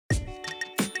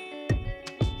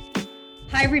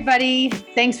Hi, everybody.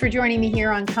 Thanks for joining me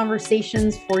here on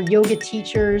Conversations for Yoga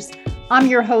Teachers. I'm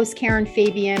your host, Karen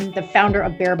Fabian, the founder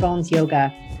of Bare Bones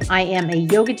Yoga. I am a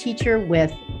yoga teacher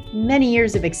with many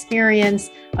years of experience,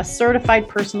 a certified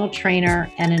personal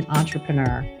trainer, and an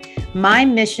entrepreneur. My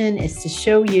mission is to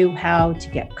show you how to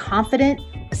get confident,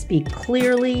 speak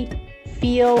clearly,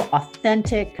 feel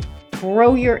authentic,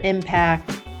 grow your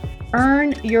impact,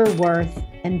 earn your worth,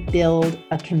 and build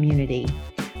a community.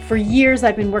 For years,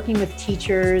 I've been working with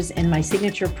teachers in my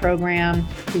signature program,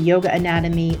 the Yoga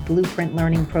Anatomy Blueprint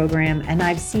Learning Program, and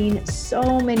I've seen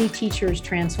so many teachers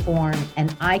transform,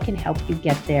 and I can help you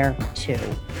get there too.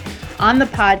 On the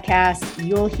podcast,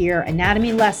 you'll hear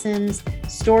anatomy lessons,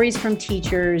 stories from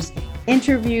teachers,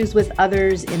 interviews with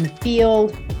others in the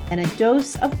field, and a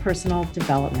dose of personal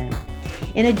development.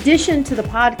 In addition to the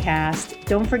podcast,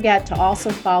 don't forget to also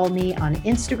follow me on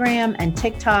Instagram and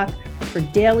TikTok for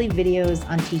daily videos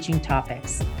on teaching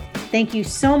topics. Thank you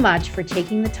so much for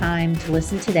taking the time to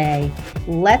listen today.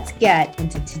 Let's get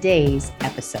into today's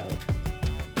episode.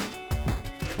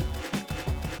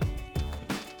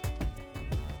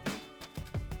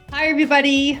 Hi,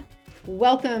 everybody.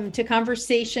 Welcome to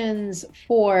Conversations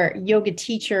for Yoga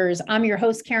Teachers. I'm your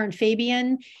host, Karen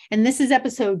Fabian, and this is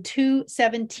episode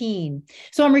 217.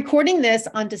 So I'm recording this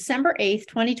on December 8th,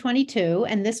 2022,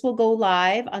 and this will go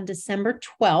live on December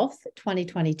 12th,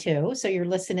 2022. So you're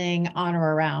listening on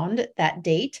or around that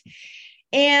date.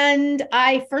 And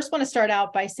I first want to start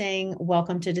out by saying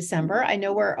welcome to December. I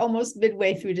know we're almost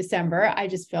midway through December. I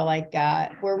just feel like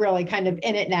we're really kind of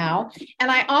in it now. And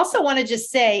I also want to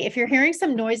just say, if you're hearing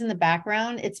some noise in the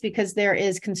background, it's because there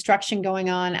is construction going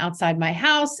on outside my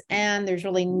house, and there's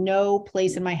really no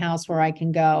place in my house where I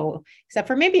can go, except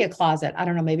for maybe a closet. I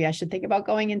don't know, maybe I should think about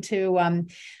going into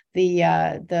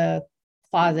the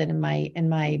closet in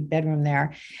my bedroom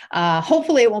there.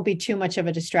 Hopefully it won't be too much of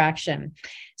a distraction.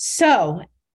 So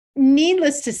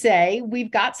needless to say,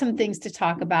 we've got some things to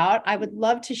talk about. I would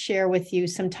love to share with you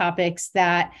some topics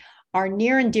that are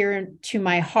near and dear to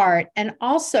my heart and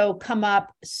also come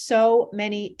up so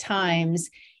many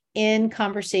times in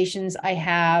conversations I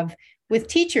have with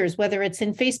teachers, whether it's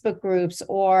in Facebook groups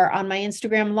or on my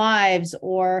Instagram lives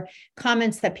or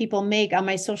comments that people make on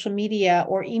my social media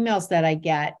or emails that I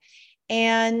get.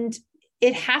 And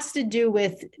it has to do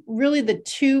with really the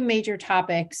two major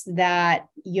topics that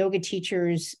yoga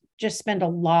teachers just spend a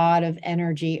lot of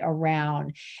energy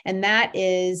around. And that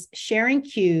is sharing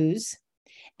cues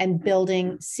and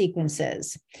building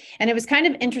sequences. And it was kind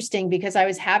of interesting because I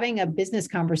was having a business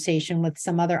conversation with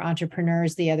some other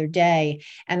entrepreneurs the other day,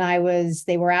 and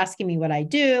they were asking me what I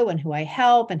do and who I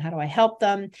help and how do I help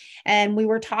them. And we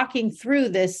were talking through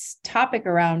this topic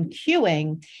around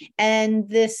cueing. And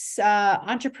this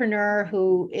entrepreneur,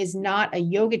 who is not a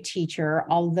yoga teacher,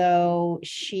 although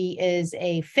she is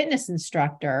a fitness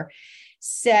instructor,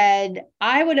 said,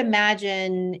 I would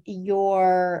imagine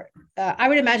yoga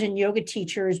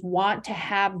teachers want to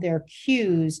have their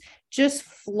cues just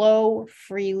flow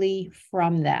freely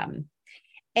from them.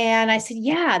 And I said,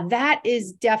 yeah, that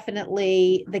is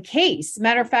definitely the case.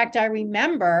 Matter of fact, I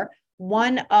remember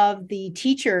one of the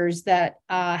teachers that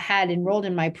had enrolled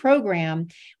in my program,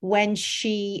 when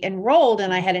she enrolled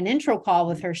and I had an intro call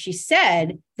with her, she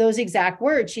said those exact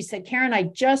words. She said, Karen, I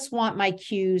just want my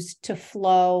cues to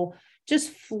flow.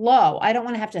 Just flow. I don't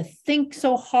want to have to think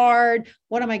so hard.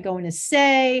 What am I going to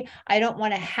say? I don't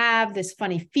want to have this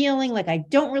funny feeling like I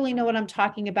don't really know what I'm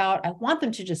talking about. I want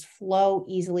them to just flow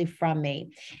easily from me.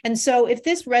 And so if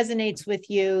this resonates with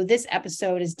you, this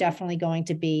episode is definitely going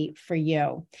to be for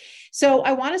you. So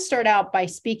I want to start out by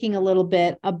speaking a little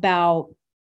bit about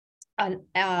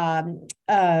an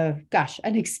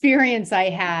experience I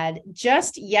had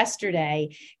just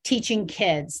yesterday teaching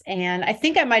kids. And I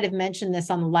think I might have mentioned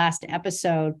this on the last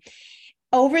episode.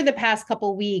 Over the past couple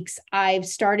of weeks, I've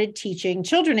started teaching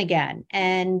children again.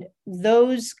 And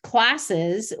those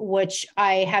classes, which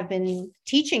I have been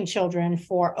teaching children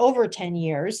for over 10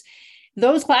 years,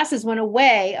 those classes went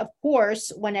away, of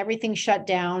course, when everything shut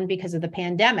down because of the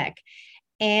pandemic.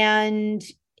 And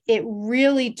it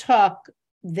really took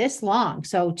this long,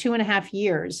 so 2.5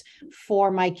 years, for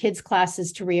my kids'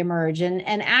 classes to reemerge.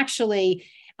 And actually,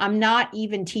 I'm not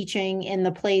even teaching in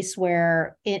the place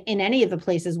where, in any of the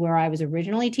places where I was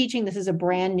originally teaching. This is a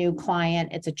brand new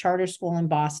client. It's a charter school in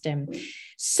Boston.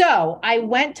 So I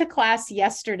went to class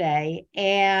yesterday,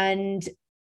 and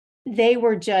they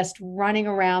were just running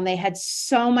around. They had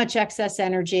so much excess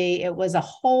energy. It was a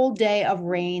whole day of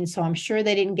rain, so I'm sure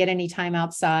they didn't get any time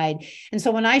outside. And so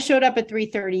when I showed up at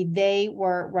 3:30, they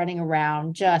were running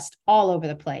around just all over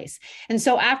the place. And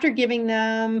so after giving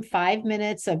them 5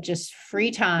 minutes of just free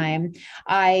time,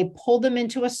 I pulled them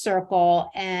into a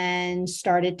circle and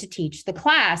started to teach the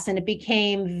class. And it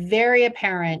became very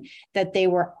apparent that they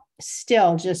were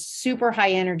still just super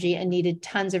high energy and needed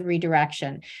tons of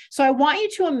redirection. So I want you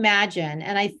to imagine,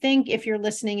 and I think if you're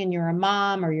listening and you're a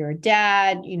mom or you're a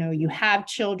dad, you have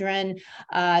children,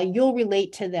 you'll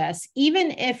relate to this. Even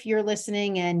if you're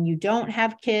listening and you don't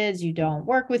have kids, you don't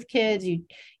work with kids, you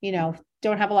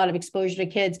don't have a lot of exposure to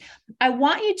kids, I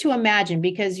want you to imagine,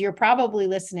 because you're probably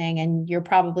listening and you're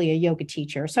probably a yoga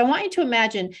teacher. So I want you to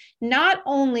imagine not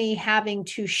only having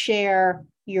to share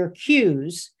your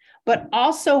cues, but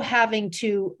also having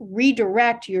to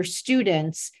redirect your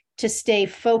students to stay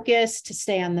focused, to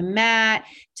stay on the mat,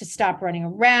 to stop running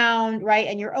around, right?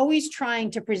 And you're always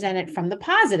trying to present it from the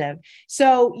positive.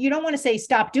 So you don't want to say,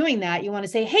 stop doing that. You want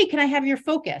to say, hey, can I have your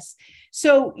focus?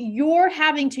 So you're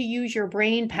having to use your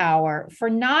brain power for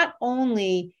not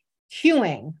only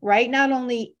cueing, right? Not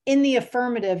only in the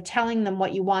affirmative, telling them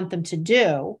what you want them to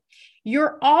do,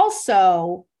 you're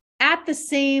also at the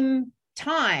same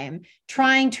time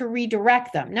trying to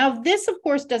redirect them. Now, this, of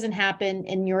course, doesn't happen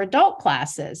in your adult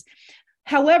classes.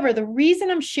 However, the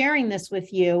reason I'm sharing this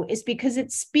with you is because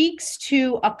it speaks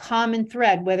to a common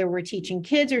thread, whether we're teaching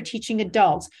kids or teaching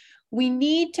adults. We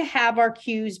need to have our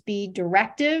cues be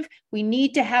directive. We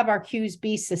need to have our cues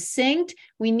be succinct.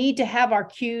 We need to have our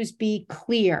cues be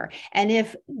clear. And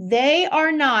if they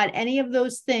are not any of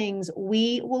those things,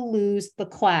 we will lose the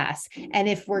class. And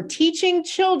if we're teaching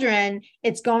children,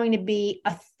 it's going to be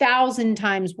 1,000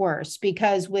 times worse,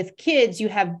 because with kids, you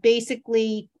have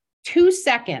basically 2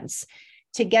 seconds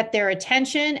to get their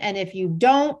attention. And if you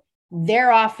don't,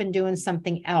 they're off and doing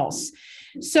something else.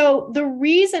 So the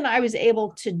reason I was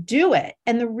able to do it,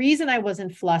 and the reason I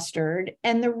wasn't flustered,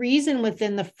 and the reason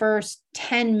within the first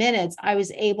 10 minutes I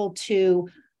was able to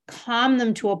calm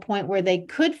them to a point where they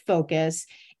could focus,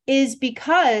 is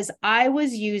because I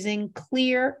was using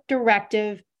clear,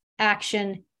 directive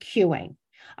action cueing.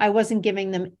 I wasn't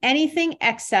giving them anything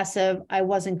excessive. I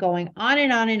wasn't going on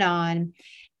and on and on.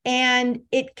 And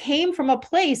it came from a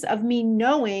place of me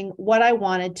knowing what I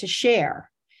wanted to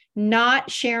share, not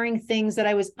sharing things that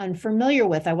I was unfamiliar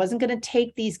with. I wasn't going to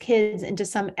take these kids into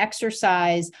some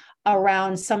exercise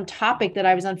around some topic that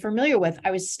I was unfamiliar with. I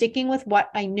was sticking with what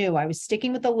I knew. I was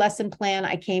sticking with the lesson plan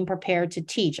I came prepared to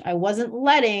teach. I wasn't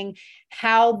letting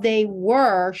how they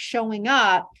were showing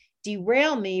up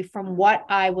derail me from what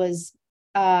I was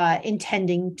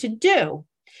intending to do.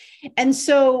 And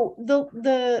so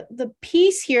the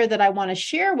piece here that I want to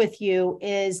share with you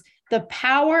is the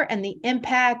power and the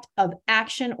impact of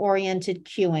action-oriented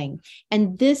cueing.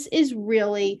 And this is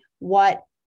really what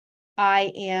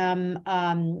I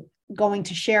am going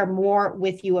to share more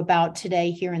with you about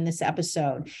today here in this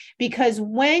episode. Because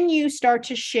when you start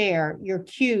to share your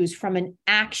cues from an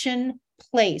action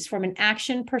place, from an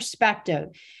action perspective,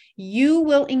 you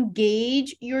will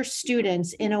engage your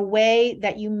students in a way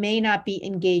that you may not be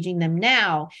engaging them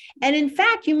now. And in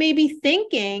fact, you may be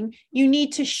thinking you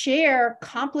need to share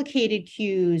complicated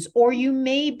cues, or you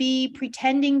may be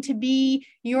pretending to be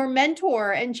your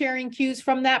mentor and sharing cues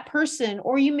from that person,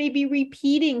 or you may be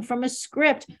repeating from a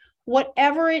script.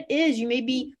 Whatever it is, you may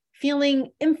be feeling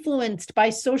influenced by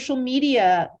social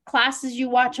media, classes you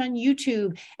watch on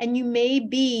YouTube, and you may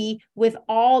be with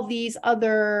all these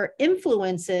other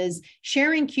influences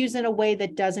sharing cues in a way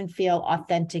that doesn't feel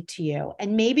authentic to you.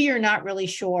 And maybe you're not really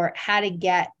sure how to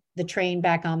get the train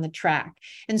back on the track.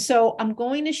 And so I'm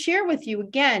going to share with you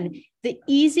again, the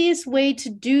easiest way to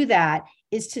do that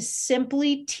is to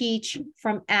simply teach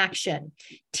from action.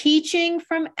 Teaching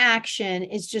from action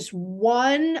is just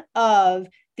one of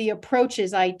the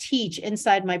approaches I teach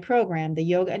inside my program, the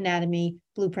Yoga Anatomy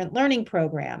Blueprint Learning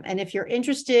Program. And if you're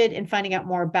interested in finding out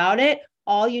more about it,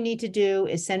 all you need to do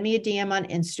is send me a DM on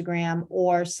Instagram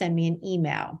or send me an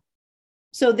email.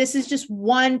 So this is just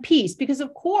one piece, because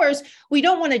of course, we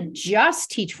don't want to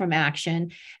just teach from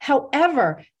action.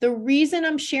 However, the reason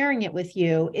I'm sharing it with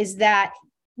you is that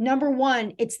number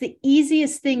one, it's the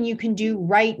easiest thing you can do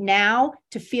right now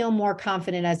to feel more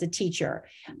confident as a teacher.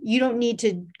 You don't need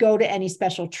to go to any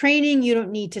special training. You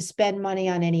don't need to spend money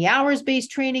on any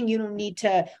hours-based training. You don't need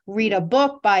to read a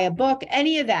book, buy a book,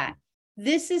 any of that.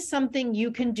 This is something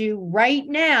you can do right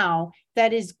now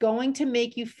that is going to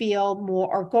make you feel more,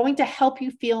 or going to help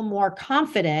you feel more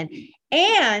confident.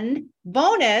 And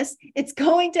bonus, it's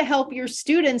going to help your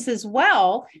students as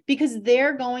well, because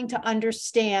they're going to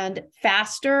understand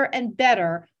faster and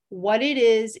better what it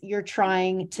is you're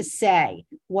trying to say,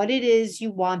 what it is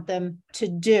you want them to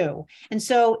do. And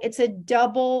so it's a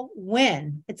double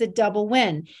win. It's a double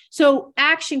win. So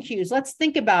action cues, let's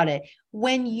think about it.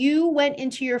 When you went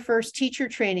into your first teacher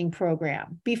training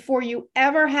program, before you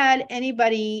ever had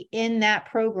anybody in that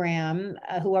program,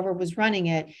 whoever was running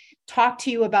it, talk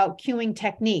to you about cueing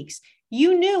techniques,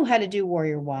 you knew how to do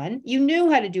Warrior One, you knew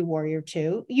how to do Warrior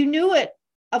Two, you knew it,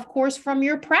 of course, from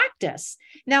your practice.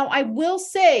 Now, I will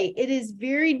say it is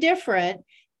very different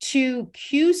to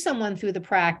cue someone through the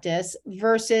practice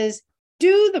versus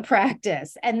do the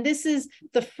practice. And this is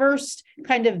the first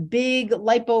kind of big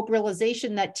light bulb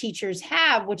realization that teachers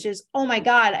have, which is, oh my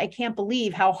God, I can't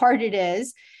believe how hard it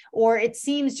is. Or it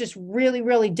seems just really,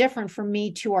 really different for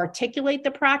me to articulate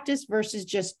the practice versus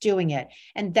just doing it.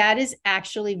 And that is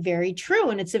actually very true.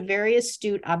 And it's a very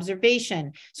astute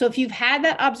observation. So if you've had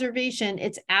that observation,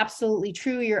 it's absolutely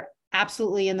true. You're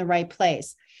absolutely in the right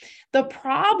place. The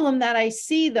problem that I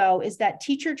see, though, is that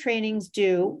teacher trainings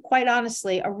do, quite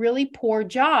honestly, a really poor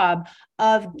job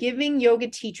of giving yoga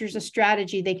teachers a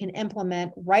strategy they can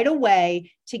implement right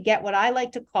away to get what I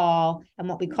like to call, and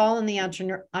what we call in the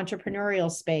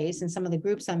entrepreneurial space and some of the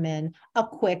groups I'm in, a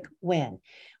quick win.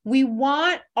 We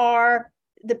want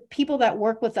the people that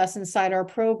work with us inside our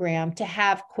program to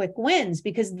have quick wins,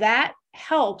 because that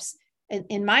helps.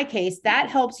 In my case, that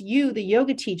helps you, the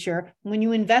yoga teacher, when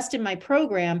you invest in my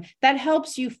program, that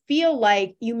helps you feel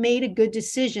like you made a good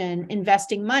decision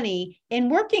investing money in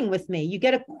working with me. You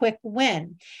get a quick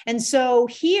win. And so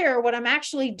here, what I'm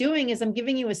actually doing is I'm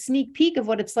giving you a sneak peek of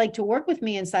what it's like to work with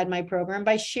me inside my program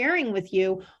by sharing with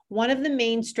you one of the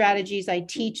main strategies I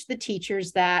teach the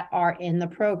teachers that are in the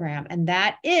program, and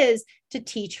that is to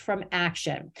teach from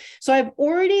action. So I've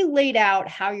already laid out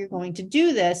how you're going to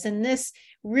do this, and this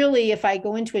really, if I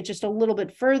go into it just a little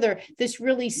bit further, this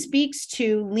really speaks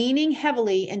to leaning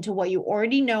heavily into what you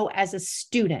already know as a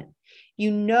student.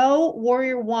 You know,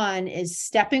 Warrior One is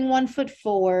stepping one foot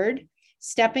forward,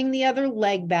 stepping the other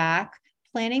leg back,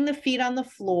 planting the feet on the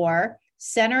floor,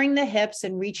 centering the hips,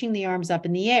 and reaching the arms up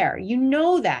in the air. You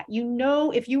know that. You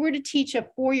know, if you were to teach a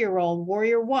 4-year-old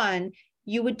Warrior One,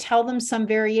 you would tell them some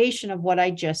variation of what I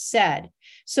just said.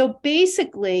 So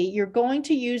basically, you're going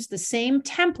to use the same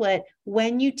template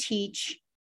when you teach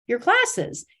your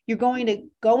classes. You're going to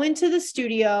go into the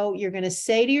studio. You're going to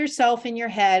say to yourself in your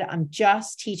head, I'm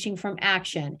just teaching from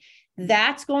action.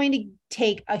 That's going to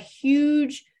take a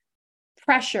huge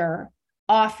pressure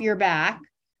off your back.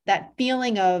 That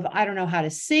feeling of, I don't know how to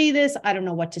say this, I don't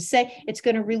know what to say. It's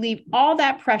going to relieve all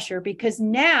that pressure, because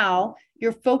now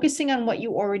you're focusing on what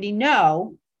you already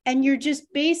know, and you're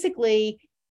just basically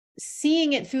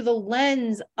seeing it through the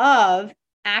lens of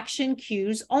action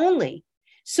cues only.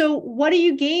 So what do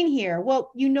you gain here?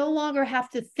 Well, you no longer have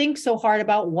to think so hard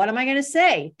about what am I going to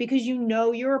say, because you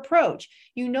know your approach.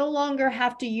 You no longer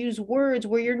have to use words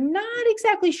where you're not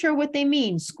exactly sure what they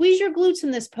mean. Squeeze your glutes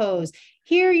in this pose.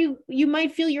 Here you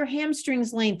might feel your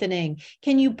hamstrings lengthening.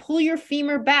 Can you pull your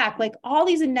femur back? Like all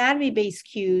these anatomy-based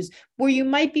cues where you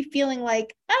might be feeling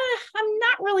like, I'm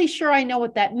not really sure I know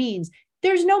what that means.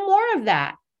 There's no more of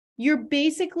that. You're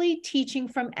basically teaching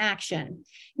from action.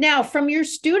 Now, from your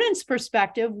students'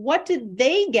 perspective, what did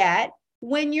they get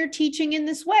when you're teaching in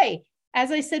this way?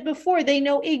 As I said before, they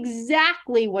know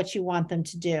exactly what you want them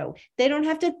to do. They don't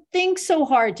have to think so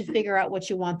hard to figure out what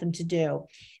you want them to do.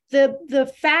 The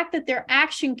fact that they're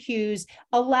action cues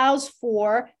allows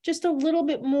for just a little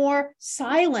bit more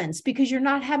silence, because you're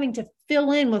not having to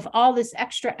fill in with all this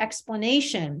extra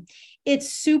explanation. It's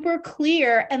super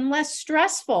clear and less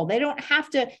stressful. They don't have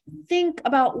to think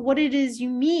about what it is you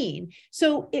mean.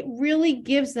 So it really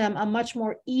gives them a much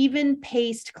more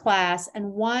even-paced class,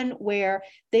 and one where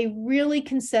they really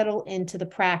can settle into the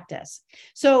practice.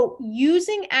 So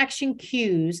using action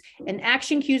cues, and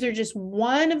action cues are just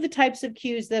one of the types of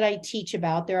cues that I teach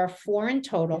about. There are 4 in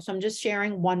total. So I'm just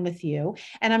sharing one with you.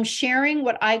 And I'm sharing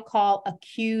what I call a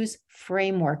cues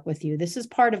framework with you. This is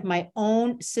part of my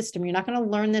own system. You're not going to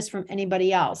learn this from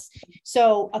anybody else.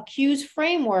 So a cues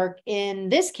framework in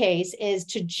this case is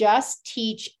to just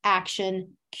teach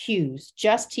action cues,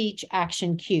 just teach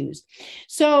action cues.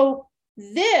 So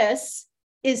this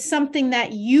is something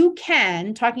that you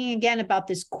can, talking again about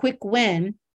this quick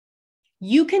win,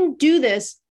 you can do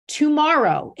this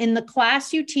tomorrow in the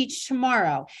class you teach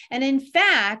tomorrow. And in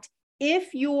fact,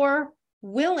 if you're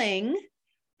willing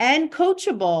and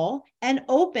coachable and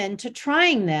open to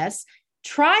trying this,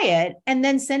 try it, and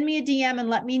then send me a DM and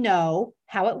let me know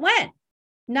how it went.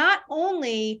 Not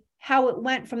only how it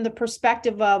went from the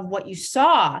perspective of what you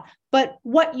saw, but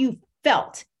what you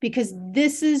felt, because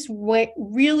this is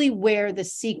really where the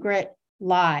secret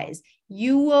lies.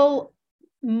 You will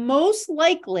most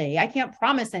likely, I can't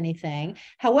promise anything.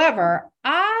 However,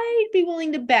 I'd be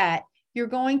willing to bet you're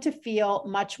going to feel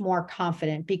much more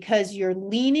confident because you're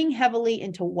leaning heavily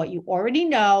into what you already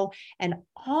know. And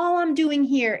all I'm doing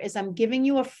here is I'm giving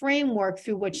you a framework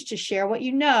through which to share what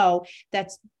you know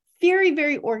that's very,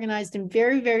 very organized and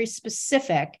very, very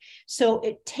specific. So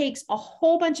it takes a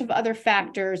whole bunch of other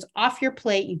factors off your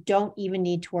plate. You don't even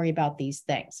need to worry about these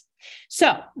things.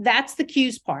 So that's the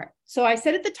cues part. So I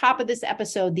said at the top of this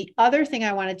episode, the other thing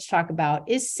I wanted to talk about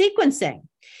is sequencing.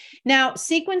 Now,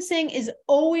 sequencing is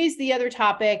always the other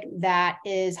topic that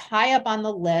is high up on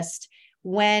the list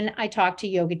when I talk to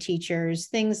yoga teachers.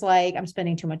 Things like, I'm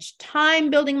spending too much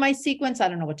time building my sequence. I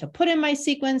don't know what to put in my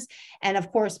sequence. And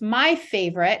of course, my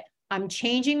favorite, I'm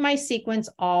changing my sequence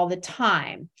all the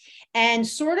time. And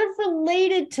sort of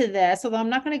related to this, although I'm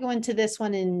not going to go into this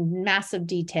one in massive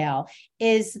detail,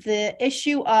 is the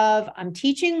issue of I'm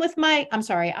practicing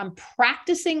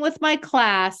with my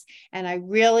class, and I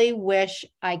really wish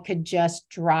I could just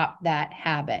drop that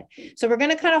habit. So we're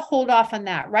going to kind of hold off on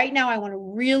that. Right now, I want to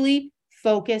really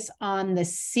focus on the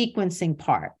sequencing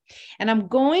part. And I'm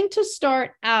going to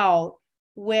start out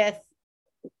with,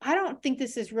 I don't think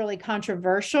this is really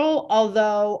controversial,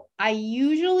 although I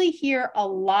usually hear a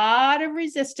lot of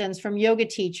resistance from yoga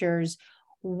teachers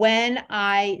when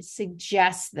I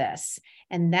suggest this.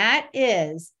 And that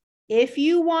is, if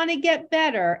you want to get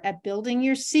better at building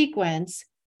your sequence,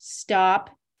 stop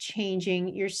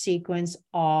changing your sequence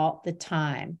all the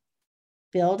time.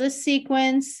 Build a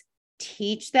sequence,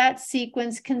 teach that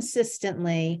sequence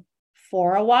consistently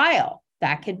for a while.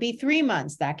 That could be 3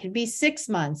 months, that could be 6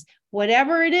 months.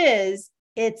 Whatever it is,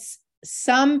 it's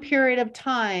some period of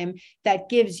time that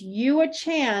gives you a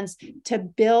chance to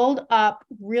build up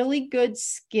really good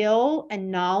skill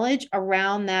and knowledge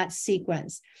around that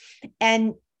sequence.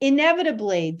 And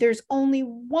inevitably, there's only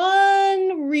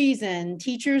one reason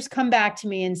teachers come back to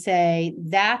me and say,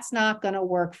 that's not going to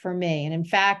work for me. And in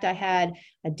fact, I had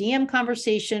a DM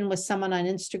conversation with someone on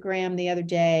Instagram the other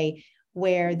day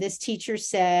where this teacher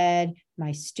said,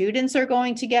 my students are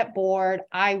going to get bored.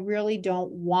 I really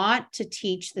don't want to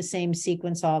teach the same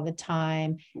sequence all the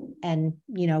time. And,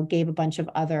 gave a bunch of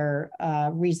other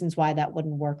reasons why that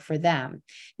wouldn't work for them.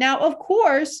 Now, of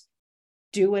course,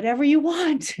 do whatever you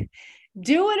want.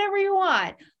 Do whatever you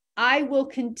want. I will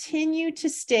continue to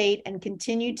state and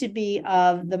continue to be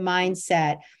of the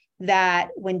mindset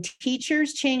that when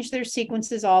teachers change their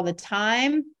sequences all the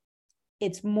time,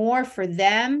 it's more for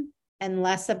them and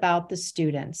less about the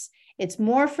students. It's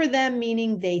more for them,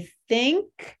 meaning they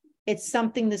think it's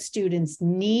something the students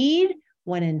need,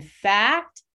 when in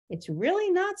fact, it's really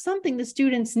not something the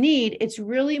students need. It's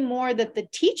really more that the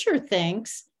teacher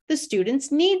thinks the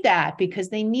students need that because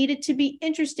they need it to be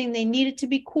interesting. They need it to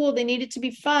be cool. They need it to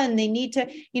be fun. They need to,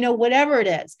 whatever it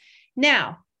is.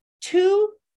 Now, 2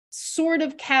 sort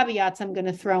of caveats I'm going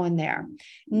to throw in there.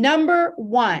 Number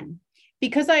 1,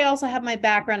 because I also have my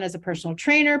background as a personal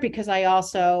trainer, because I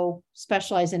also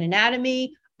specialize in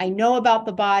anatomy, I know about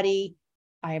the body.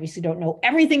 I obviously don't know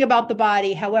everything about the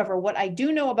body. However, what I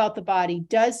do know about the body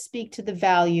does speak to the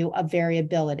value of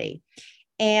variability.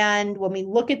 And when we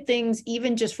look at things,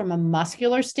 even just from a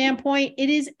muscular standpoint, it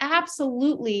is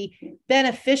absolutely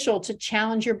beneficial to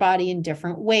challenge your body in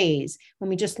different ways. When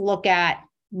we just look at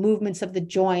movements of the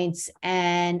joints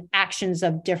and actions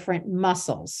of different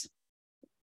muscles.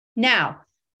 Now,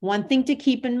 one thing to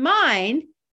keep in mind,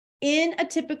 in a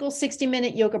typical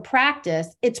 60-minute yoga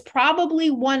practice, it's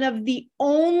probably one of the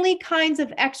only kinds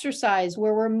of exercise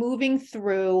where we're moving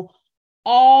through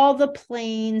all the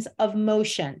planes of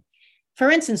motion. For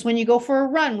instance, when you go for a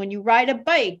run, when you ride a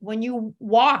bike, when you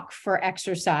walk for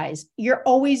exercise, you're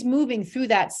always moving through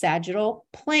that sagittal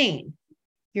plane.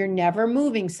 You're never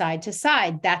moving side to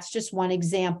side. That's just one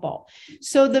example.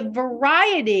 So the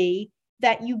variety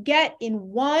that you get in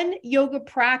one yoga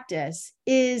practice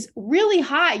is really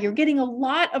high. You're getting a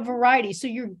lot of variety. So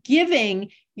you're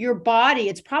giving your body,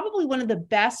 it's probably one of the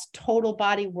best total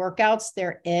body workouts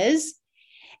there is.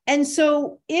 And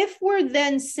so if we're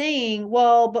then saying,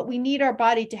 well, but we need our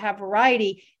body to have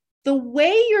variety, the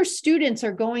way your students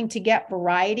are going to get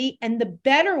variety, and the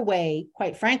better way,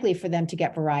 quite frankly, for them to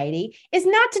get variety is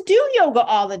not to do yoga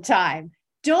all the time.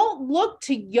 Don't look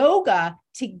to yoga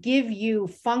to give you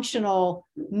functional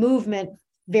movement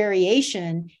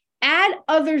variation. Add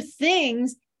other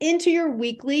things into your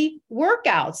weekly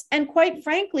workouts. And quite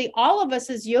frankly, all of us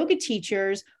as yoga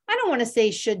teachers, I don't want to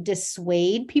say should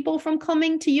dissuade people from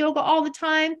coming to yoga all the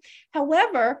time.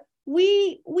 However,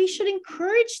 we should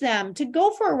encourage them to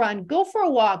go for a run, go for a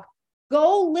walk,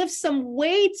 go lift some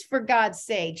weights, for God's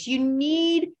sakes. You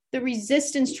need the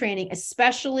resistance training,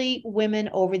 especially women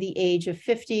over the age of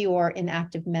 50 or in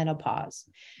active menopause.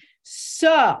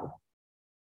 So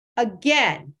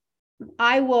again,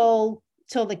 I will,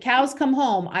 till the cows come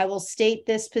home, I will state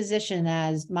this position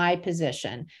as my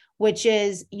position, which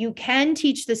is you can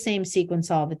teach the same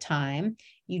sequence all the time.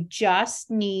 You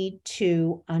just need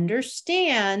to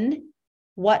understand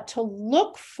what to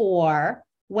look for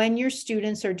when your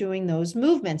students are doing those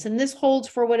movements. And this holds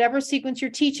for whatever sequence you're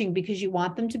teaching, because you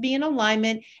want them to be in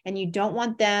alignment and you don't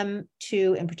want them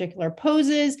to, in particular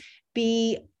poses,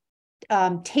 be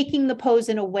taking the pose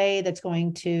in a way that's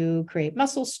going to create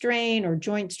muscle strain or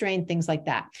joint strain, things like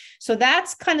that. So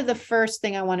that's kind of the first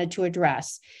thing I wanted to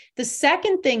address. The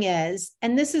second thing is,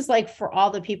 and this is like for all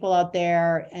the people out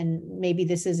there, and maybe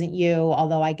this isn't you,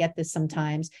 although I get this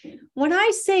sometimes, when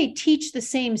I say teach the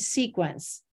same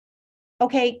sequence,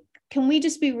 okay, can we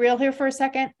just be real here for a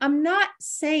second? I'm not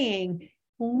saying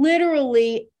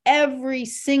literally every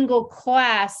single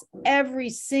class, every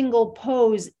single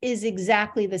pose is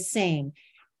exactly the same.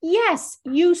 Yes,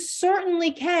 you certainly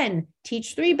can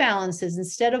teach 3 balances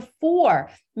instead of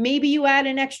 4. Maybe you add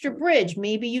an extra bridge.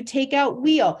 Maybe you take out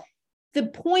wheel. The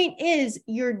point is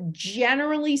you're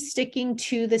generally sticking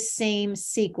to the same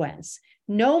sequence.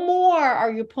 No more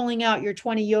are you pulling out your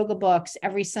 20 yoga books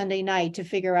every Sunday night to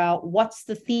figure out what's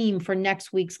the theme for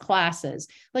next week's classes.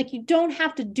 Like, you don't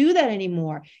have to do that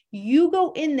anymore. You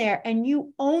go in there and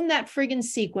you own that friggin'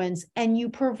 sequence and you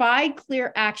provide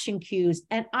clear action cues.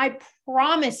 And I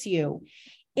promise you,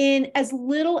 in as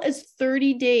little as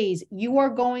 30 days, you are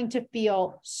going to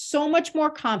feel so much more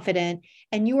confident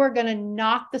and you are going to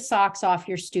knock the socks off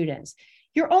your students.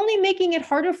 You're only making it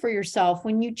harder for yourself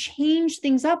when you change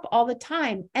things up all the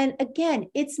time. And again,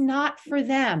 it's not for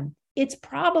them. It's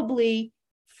probably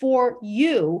for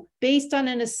you based on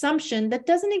an assumption that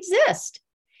doesn't exist.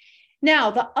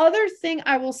 Now, the other thing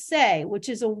I will say, which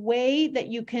is a way that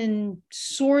you can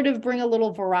sort of bring a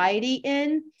little variety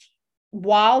in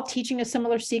while teaching a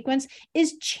similar sequence,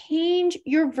 is change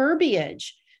your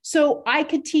verbiage. So I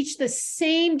could teach the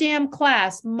same damn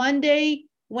class Monday,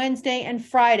 Wednesday, and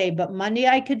Friday, but Monday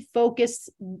I could focus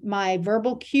my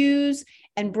verbal cues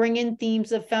and bring in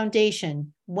themes of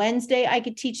foundation. Wednesday, I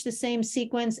could teach the same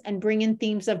sequence and bring in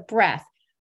themes of breath.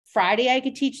 Friday, I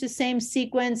could teach the same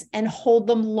sequence and hold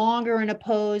them longer in a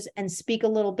pose and speak a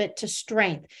little bit to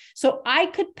strength. So I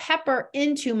could pepper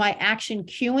into my action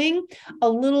cueing a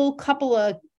little couple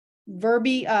of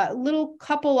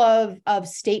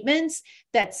statements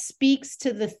that speaks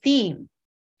to the theme.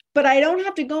 But I don't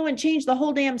have to go and change the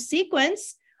whole damn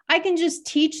sequence. I can just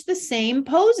teach the same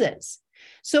poses.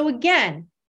 So again,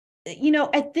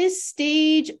 at this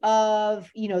stage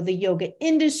of, the yoga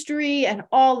industry and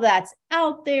all that's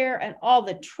out there and all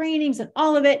the trainings and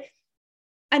all of it,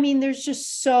 I mean, there's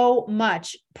just so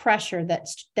much pressure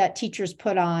that teachers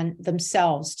put on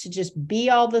themselves to just be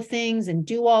all the things and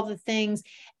do all the things.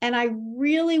 And I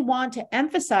really want to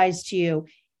emphasize to you,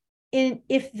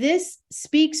 if this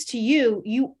speaks to you,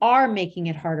 you are making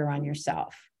it harder on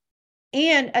yourself.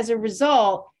 And as a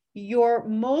result, you're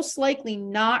most likely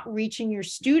not reaching your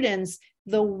students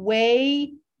the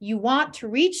way you want to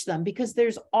reach them, because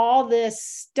there's all this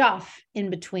stuff in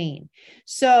between.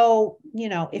 So,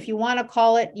 if you want to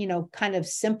call it, kind of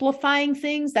simplifying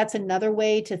things, that's another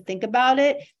way to think about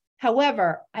it.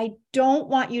 However, I don't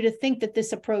want you to think that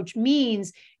this approach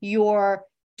means you're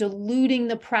diluting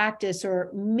the practice or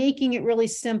making it really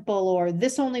simple, or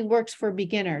this only works for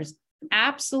beginners.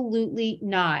 Absolutely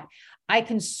not. I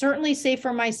can certainly say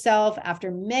for myself, after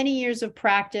many years of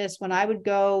practice, when I would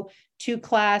go to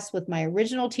class with my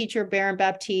original teacher, Baron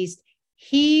Baptiste,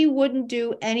 he wouldn't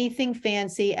do anything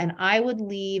fancy, and I would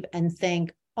leave and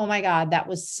think, oh my God, that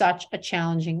was such a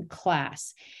challenging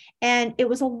class. And it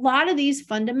was a lot of these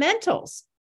fundamentals: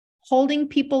 holding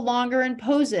people longer in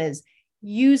poses,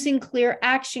 using clear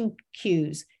action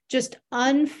cues, just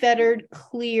unfettered,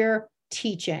 clear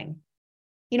teaching.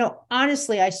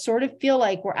 Honestly, I sort of feel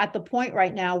like we're at the point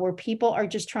right now where people are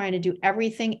just trying to do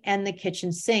everything in the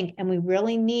kitchen sink. And we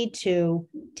really need to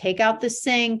take out the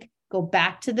sink, go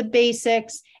back to the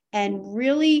basics, and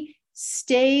really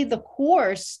stay the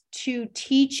course to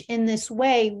teach in this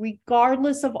way,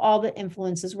 regardless of all the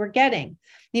influences we're getting.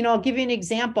 I'll give you an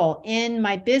example in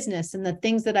my business and the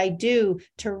things that I do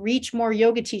to reach more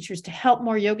yoga teachers, to help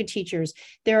more yoga teachers.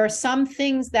 There are some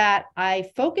things that I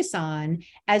focus on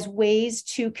as ways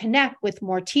to connect with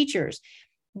more teachers.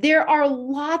 There are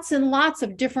lots and lots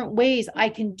of different ways I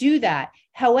can do that.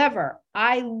 However,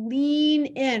 I lean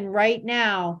in right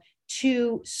now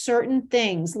to certain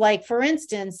things. Like, for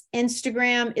instance,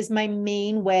 Instagram is my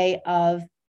main way of,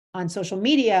 on social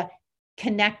media,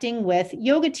 connecting with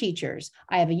yoga teachers.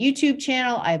 I have a YouTube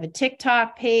channel, I have a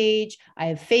TikTok page, I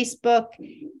have Facebook,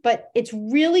 but it's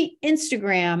really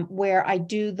Instagram where I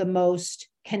do the most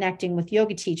connecting with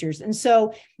yoga teachers. And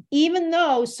so even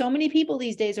though so many people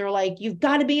these days are like, you've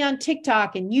got to be on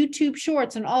TikTok and YouTube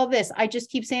shorts and all this, I just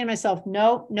keep saying to myself,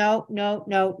 no, no, no,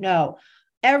 no, no.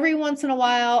 Every once in a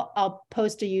while, I'll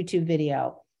post a YouTube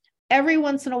video. Every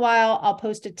once in a while, I'll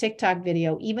post a TikTok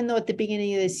video, even though at the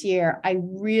beginning of this year, I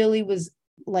really was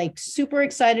like super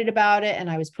excited about it and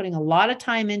I was putting a lot of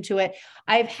time into it.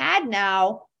 I've had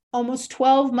now almost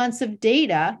 12 months of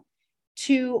data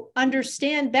to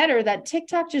understand better that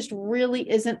TikTok just really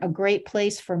isn't a great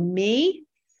place for me.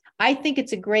 I think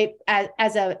it's a great,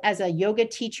 as a yoga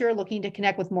teacher looking to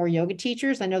connect with more yoga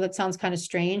teachers. I know that sounds kind of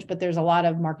strange, but there's a lot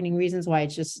of marketing reasons why it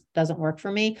just doesn't work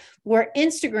for me. Where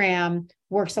Instagram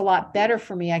works a lot better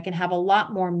for me. I can have a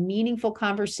lot more meaningful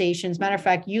conversations. Matter of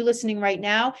fact, you listening right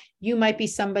now, you might be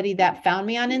somebody that found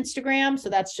me on Instagram. So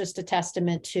that's just a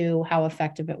testament to how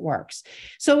effective it works.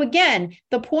 So again,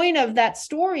 the point of that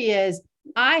story is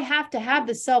I have to have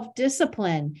the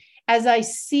self-discipline. As I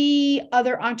see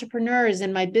other entrepreneurs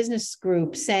in my business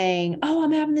group saying, oh,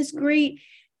 I'm having this great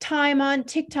time on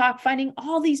TikTok, finding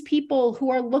all these people who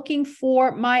are looking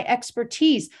for my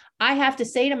expertise, I have to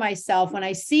say to myself when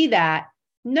I see that,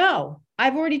 no,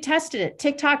 I've already tested it.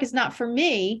 TikTok is not for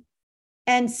me,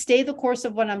 and stay the course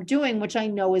of what I'm doing, which I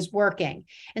know is working.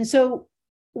 And so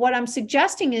what I'm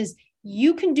suggesting is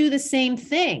you can do the same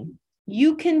thing.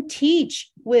 You can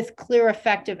teach with clear,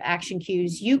 effective action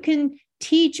cues. You can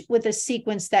teach with a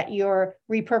sequence that you're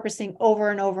repurposing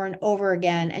over and over and over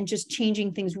again and just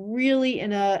changing things really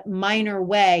in a minor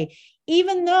way,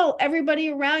 even though everybody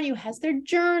around you has their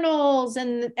journals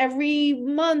and every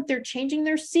month they're changing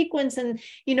their sequence and,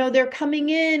 they're coming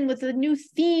in with a new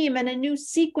theme and a new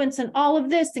sequence and all of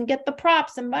this and get the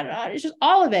props and it's just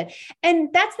all of it.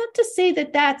 And that's not to say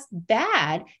that that's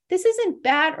bad. This isn't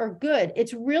bad or good.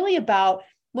 It's really about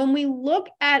when we look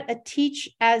at when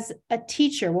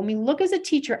we look as a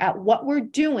teacher at what we're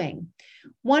doing,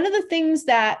 one of the things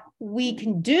that we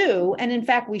can do, and in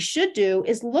fact we should do,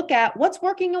 is look at what's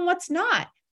working and what's not.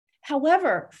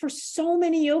 However, for so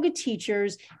many yoga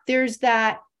teachers, there's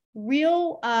that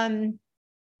real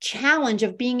challenge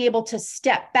of being able to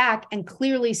step back and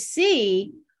clearly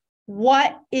see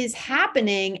what is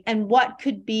happening and what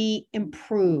could be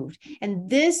improved. And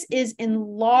this is in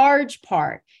large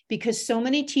part because so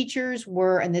many teachers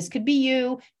were, and this could be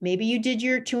you, maybe you did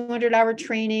your 200-hour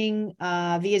training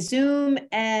via Zoom,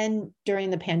 and during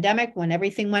the pandemic when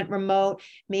everything went remote,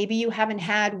 maybe you haven't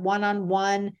had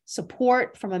one-on-one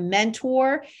support from a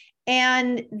mentor.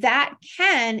 And that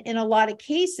can, in a lot of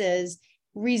cases,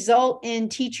 result in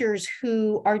teachers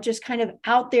who are just kind of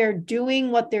out there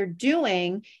doing what they're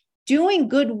doing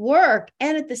good work,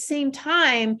 and at the same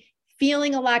time,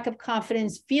 feeling a lack of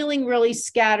confidence, feeling really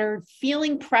scattered,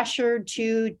 feeling pressured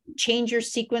to change your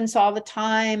sequence all the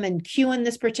time and cue in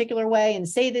this particular way and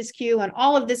say this cue and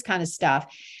all of this kind of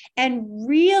stuff. And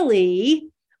really,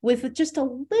 with just a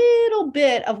little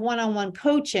bit of one-on-one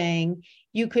coaching,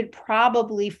 you could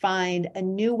probably find a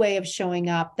new way of showing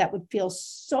up that would feel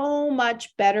so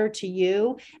much better to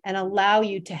you and allow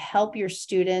you to help your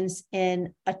students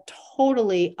in a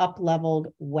totally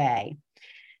up-leveled way.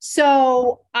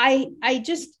 So I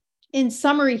just, in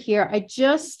summary here, I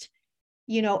just,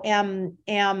 am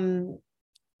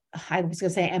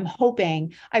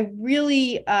hoping,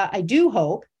 I do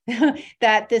hope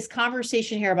that this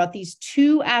conversation here about these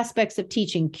two aspects of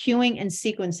teaching, cueing and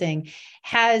sequencing,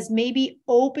 has maybe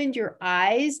opened your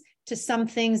eyes to some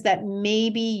things that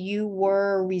maybe you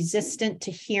were resistant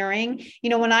to hearing.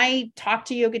 When I talk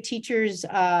to yoga teachers,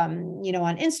 on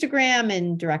Instagram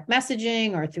and direct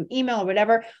messaging or through email or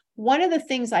whatever, one of the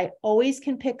things I always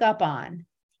can pick up on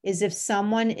is if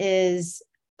someone is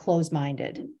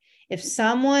closed-minded, if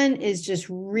someone is just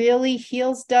really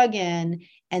heels dug in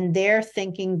and they're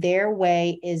thinking their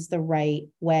way is the right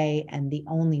way and the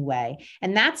only way.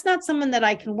 And that's not someone that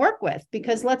I can work with,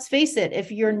 because let's face it, if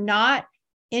you're not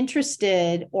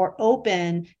interested or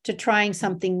open to trying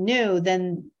something new,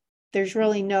 then there's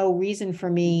really no reason for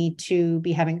me to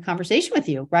be having a conversation with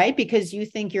you, right? Because you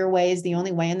think your way is the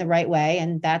only way and the right way,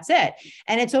 and that's it.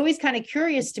 And it's always kind of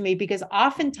curious to me because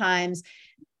oftentimes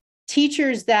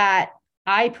teachers that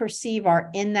I perceive are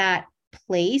in that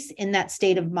place, in that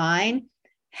state of mind,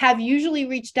 have usually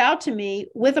reached out to me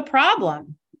with a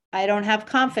problem. I don't have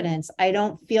confidence. I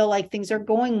don't feel like things are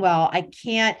going well. I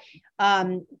can't,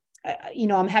 I'm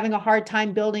having a hard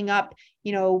time building up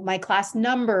my class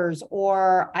numbers,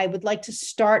 or I would like to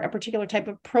start a particular type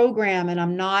of program and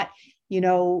I'm not,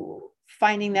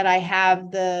 finding that I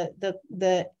have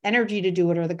the energy to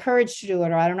do it or the courage to do it,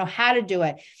 or I don't know how to do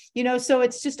it. So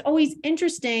it's just always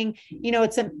interesting.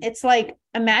 It's like,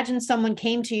 imagine someone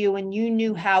came to you and you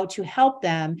knew how to help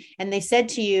them and they said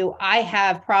to you, I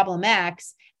have problem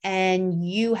X, and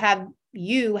you had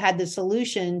the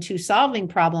solution to solving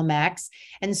problem X.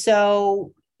 And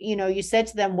so you said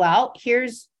to them, well,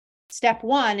 here's step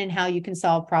one in how you can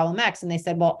solve problem X. And they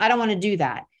said, well, I don't want to do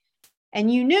that.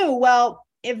 And you knew, well,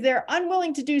 if they're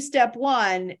unwilling to do step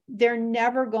one, they're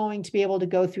never going to be able to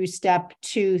go through step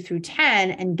 2 through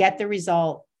 10 and get the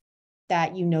result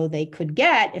that they could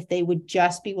get if they would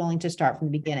just be willing to start from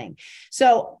the beginning.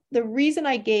 So the reason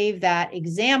I gave that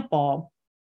example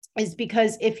is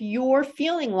because if you're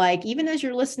feeling like, even as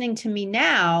you're listening to me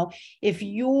now, if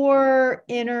your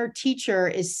inner teacher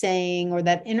is saying, or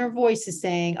that inner voice is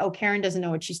saying, oh, Karen doesn't know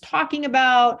what she's talking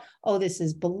about. Oh, this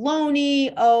is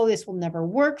baloney. Oh, this will never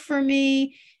work for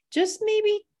me. Just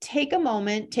maybe take a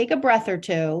moment, take a breath or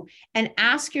two, and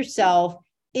ask yourself,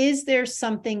 is there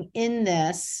something in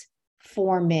this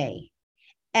for me?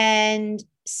 And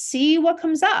see what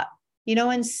comes up.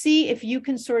 And see if you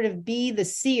can sort of be the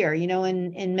seer.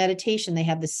 In meditation, they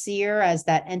have the seer as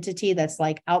that entity that's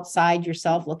like outside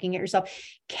yourself, looking at yourself.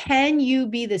 Can you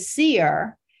be the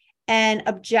seer and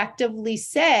objectively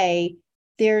say,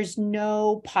 there's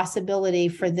no possibility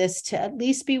for this to at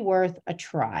least be worth a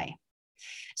try?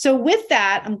 So with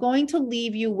that, I'm going to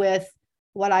leave you with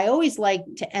what I always like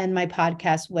to end my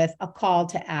podcast with, a call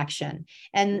to action.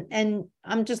 And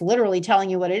I'm just literally telling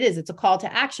you what it is. It's a call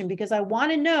to action because I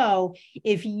want to know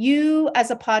if you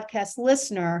as a podcast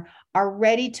listener are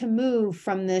ready to move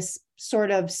from this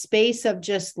sort of space of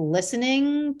just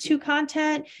listening to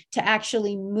content to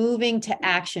actually moving to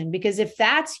action. Because if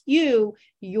that's you,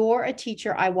 you're a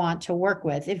teacher I want to work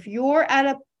with. If you're at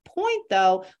a point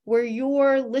though, where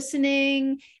you're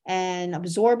listening and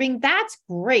absorbing, that's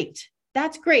great.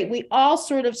 That's great. We all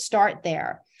sort of start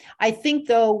there. I think,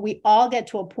 though, we all get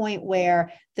to a point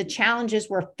where the challenges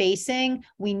we're facing,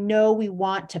 we know we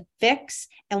want to fix,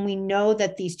 and we know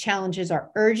that these challenges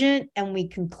are urgent, and we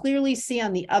can clearly see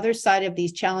on the other side of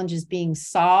these challenges being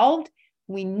solved,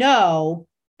 we know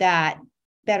that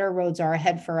better roads are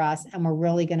ahead for us, and we're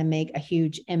really going to make a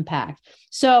huge impact.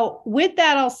 So with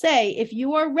that, I'll say, if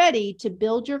you are ready to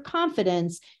build your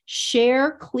confidence,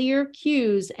 share clear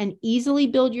cues, and easily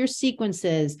build your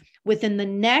sequences within the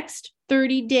next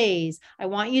 30 days, I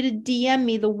want you to DM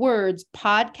me the words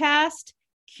podcast,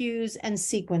 cues, and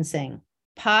sequencing.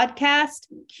 Podcast,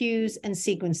 cues, and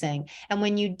sequencing. And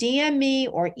when you DM me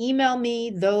or email me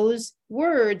those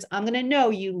words, I'm going to know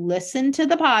you listen to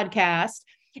the podcast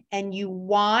and you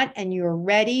want and you're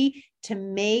ready to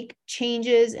make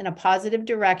changes in a positive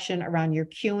direction around your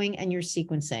cueing and your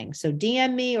sequencing. So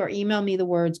DM me or email me the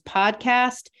words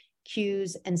podcast,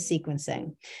 cues, and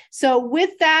sequencing. So with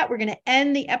that, we're going to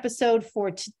end the episode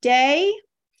for today.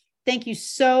 Thank you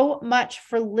so much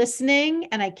for listening,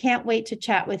 and I can't wait to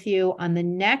chat with you on the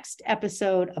next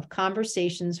episode of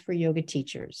Conversations for Yoga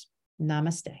Teachers.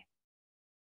 Namaste.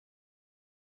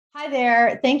 Hi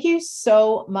there. Thank you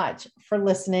so much for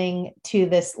listening to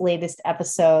this latest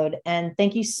episode. And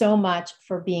thank you so much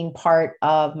for being part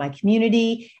of my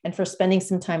community and for spending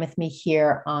some time with me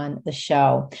here on the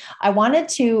show. I wanted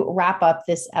to wrap up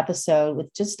this episode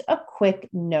with just a quick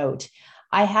note.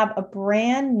 I have a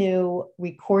brand new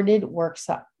recorded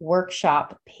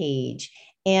workshop page,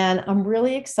 and I'm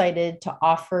really excited to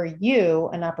offer you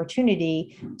an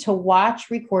opportunity to watch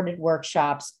recorded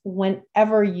workshops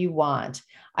whenever you want.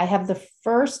 I have the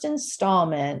first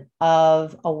installment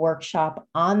of a workshop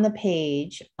on the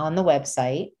page on the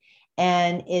website,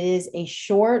 and it is a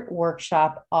short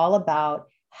workshop all about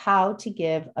how to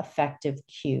give effective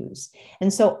cues.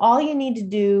 And so all you need to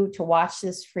do to watch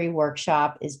this free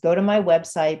workshop is go to my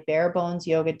website,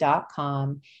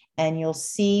 barebonesyoga.com, and you'll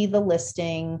see the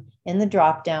listing in the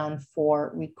dropdown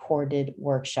for recorded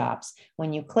workshops.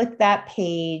 When you click that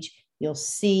page, you'll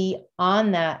see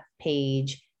on that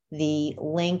page the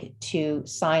link to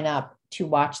sign up to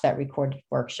watch that recorded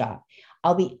workshop.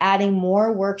 I'll be adding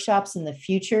more workshops in the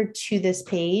future to this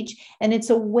page, and it's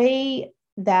a way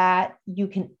that you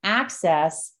can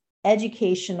access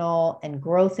educational and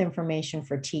growth information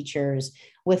for teachers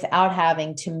without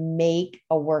having to make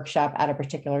a workshop at a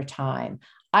particular time.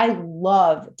 I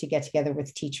love to get together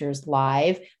with teachers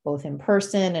live, both in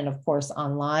person and of course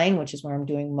online, which is where I'm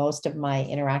doing most of my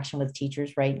interaction with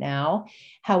teachers right now.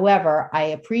 However, I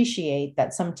appreciate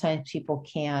that sometimes people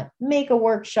can't make a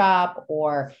workshop,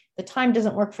 or the time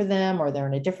doesn't work for them, or they're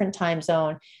in a different time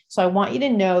zone. So I want you to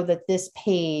know that this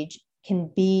page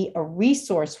can be a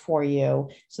resource for you,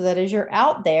 so that as you're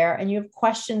out there and you have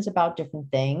questions about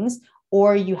different things,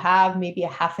 or you have maybe a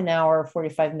half an hour,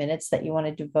 45 minutes that you want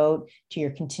to devote to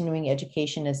your continuing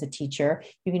education as a teacher,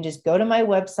 you can just go to my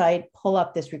website, pull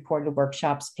up this recorded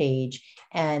workshops page,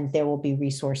 and there will be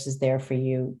resources there for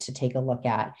you to take a look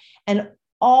at. And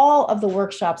all of the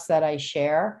workshops that I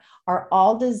share are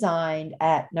all designed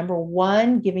at, number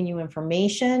one, giving you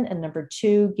information, and number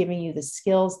two, giving you the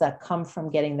skills that come from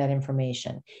getting that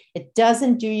information. It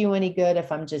doesn't do you any good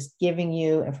if I'm just giving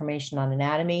you information on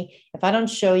anatomy. If I don't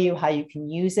show you how you can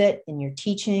use it in your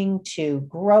teaching to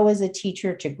grow as a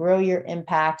teacher, to grow your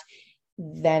impact,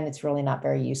 then it's really not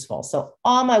very useful. So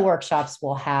all my workshops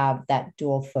will have that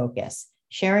dual focus: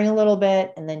 sharing a little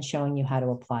bit and then showing you how to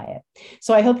apply it.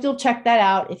 So I hope you'll check that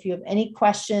out. If you have any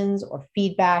questions or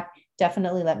feedback,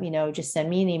 definitely let me know. Just send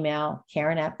me an email,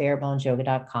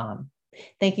 Karen@barebonesyoga.com.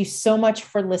 Thank you so much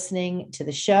for listening to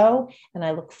the show, and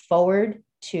I look forward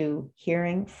to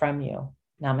hearing from you.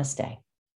 Namaste.